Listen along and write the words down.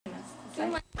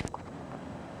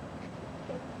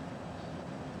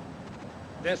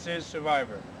This is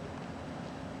Survivor.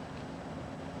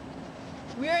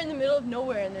 We are in the middle of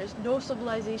nowhere and there's no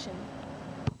civilization.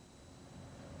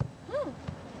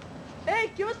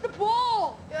 Hey, give us the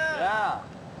ball! Yeah.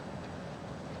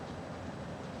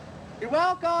 You're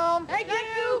welcome. Thank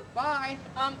you! Bye.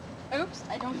 Oops,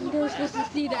 I don't think you were supposed to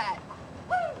see that.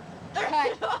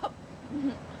 Cut.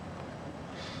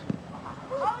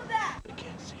 What was that? I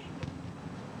can't see.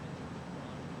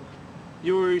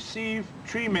 You will receive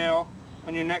tree mail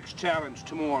on your next challenge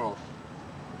tomorrow.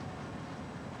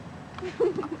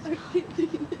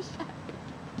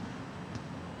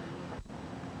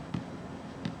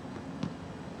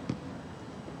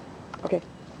 Okay.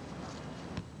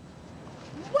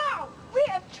 Wow! We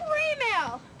have tree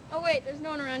mail! Oh wait, there's no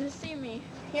one around to see me.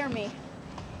 Hear me.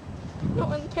 No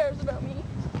one cares about me.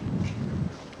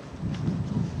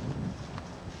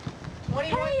 What do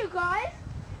you want? Hey you guys!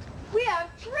 We have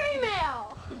tree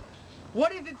mail!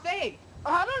 What does it say?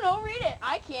 I don't know, read it.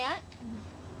 I can't.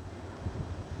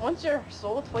 Once your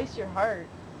soul, twice your heart.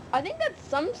 I think that's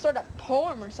some sort of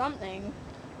poem or something.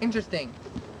 Interesting.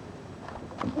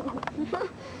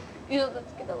 You know,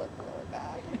 that's gonna look really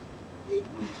bad.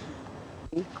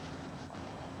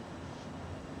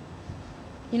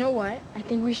 You know what? I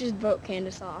think we should vote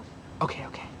Candace off. Okay,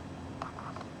 okay.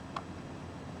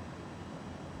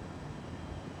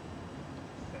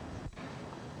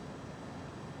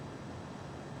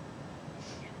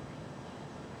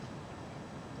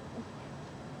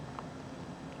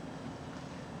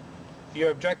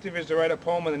 Your objective is to write a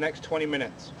poem in the next 20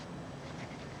 minutes.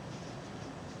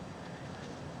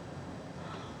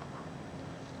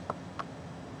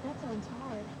 That sounds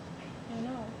hard. I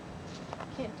know. I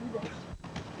can't do that.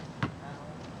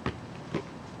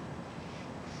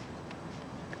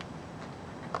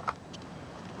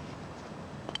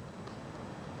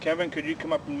 Kevin, could you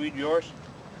come up and read yours?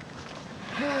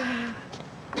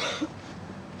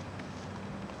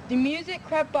 The music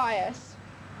crept by us.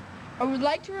 I would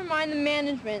like to remind the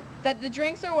management that the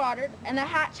drinks are watered and the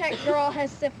hat-check girl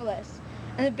has syphilis.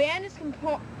 And the band is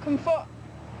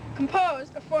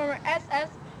composed of former SS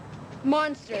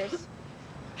monsters.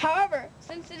 However,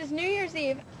 since it is New Year's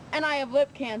Eve and I have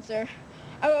lip cancer,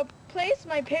 I will place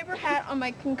my paper hat on my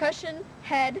concussion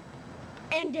head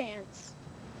and dance.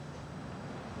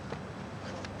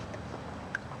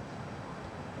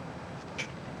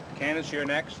 Candace, you're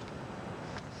next.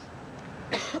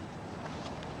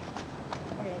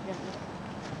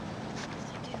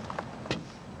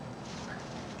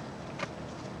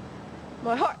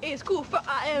 My heart is cool, for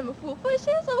I am a fool for shit,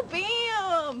 so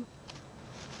bam!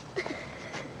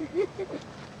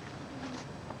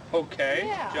 Okay,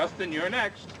 Yeah. Justin, you're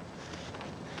next.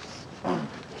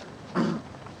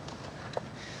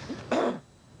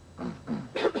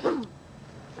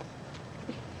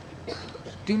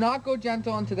 Do not go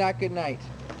gentle into that good night.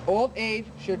 Old age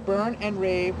should burn and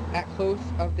rave at close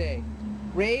of day.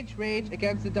 Rage, rage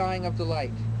against the dying of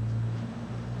delight.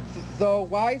 Though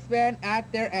wise men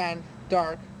at their end,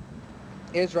 dark,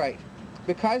 is right.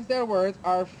 Because their words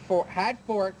had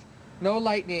forked, no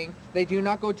lightning, they do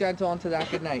not go gentle into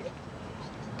that good night.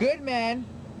 Good men,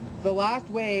 the last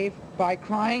wave, by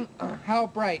crying, how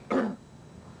bright.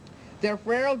 Their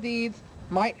frail deeds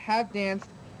might have danced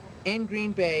in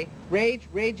Green Bay, rage,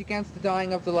 rage against the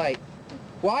dying of the light.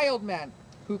 Wild men,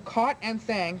 who caught and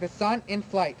sang the sun in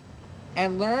flight,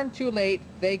 and learned too late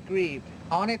they grieved,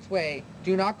 on its way,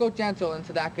 do not go gentle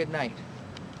into that good night.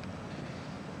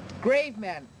 Grave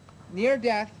men, near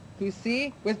death, who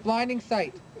see with blinding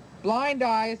sight, blind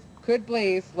eyes could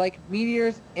blaze like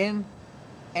meteors in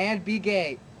and be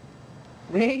gay.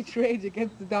 Rage, rage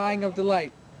against the dying of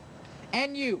delight.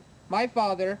 And you, my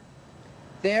father,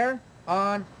 there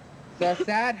on the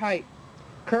sad height,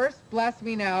 curse, bless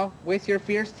me now with your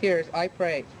fierce tears, I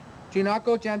pray. Do not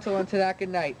go gentle into that good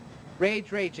night.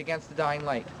 Rage, rage against the dying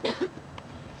light.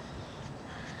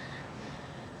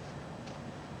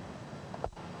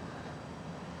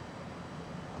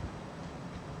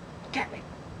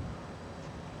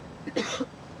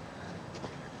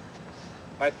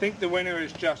 I think the winner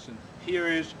is Justin. Here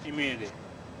is immunity.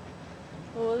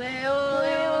 Ole, ole,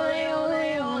 ole,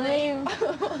 ole, ole. Ole, ole,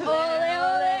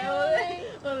 ole.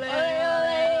 Ole, ole,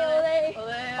 ole.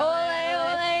 Ole,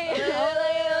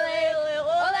 ole, ole,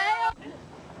 ole.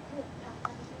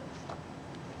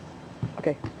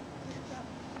 Okay.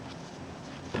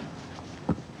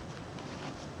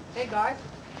 Hey guys.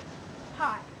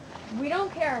 Hi. We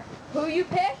don't care who you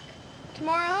pick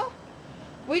tomorrow.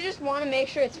 We just want to make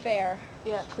sure it's fair.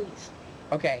 Yeah, please.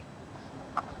 Okay.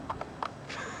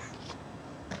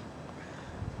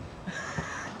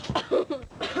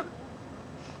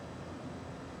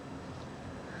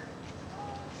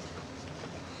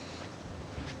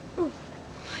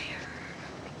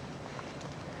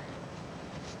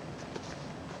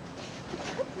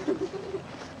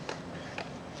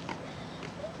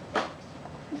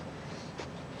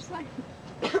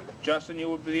 Justin, you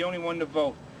will be the only one to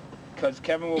vote, because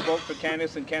Kevin will vote for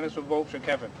Candace and Candace will vote for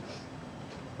Kevin.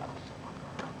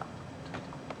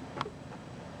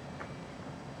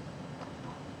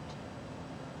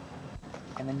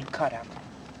 And then you cut after.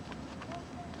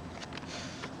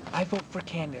 I vote for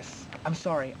Candace. I'm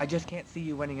sorry, I just can't see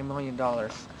you winning $1 million.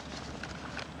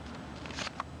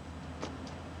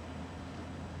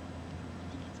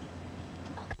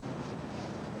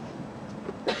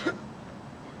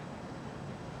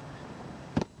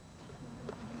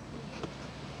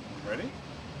 Ready?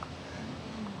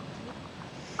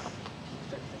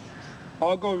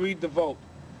 I'll go read the vote.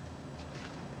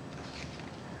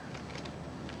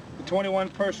 The 21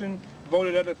 person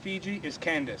voted out of Fiji is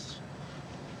Candace.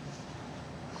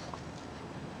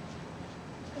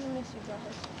 I'm gonna miss you,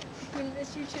 brothers. I'm gonna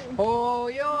miss you too. Oh,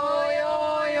 yo,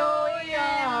 yo, yo,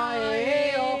 yeah,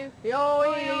 hey, yo,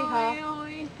 yo,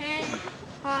 Hey,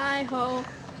 hi ho.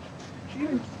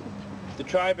 The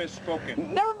tribe has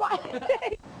spoken. Never mind.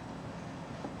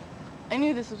 I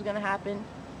knew this was gonna happen.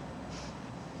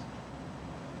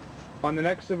 On the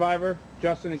next Survivor,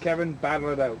 Justin and Kevin battle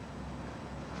it out.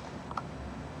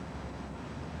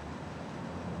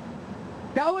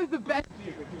 That was the best.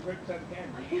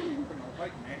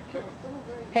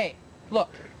 Hey, look.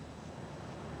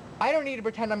 I don't need to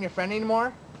pretend I'm your friend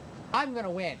anymore. I'm gonna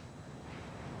win.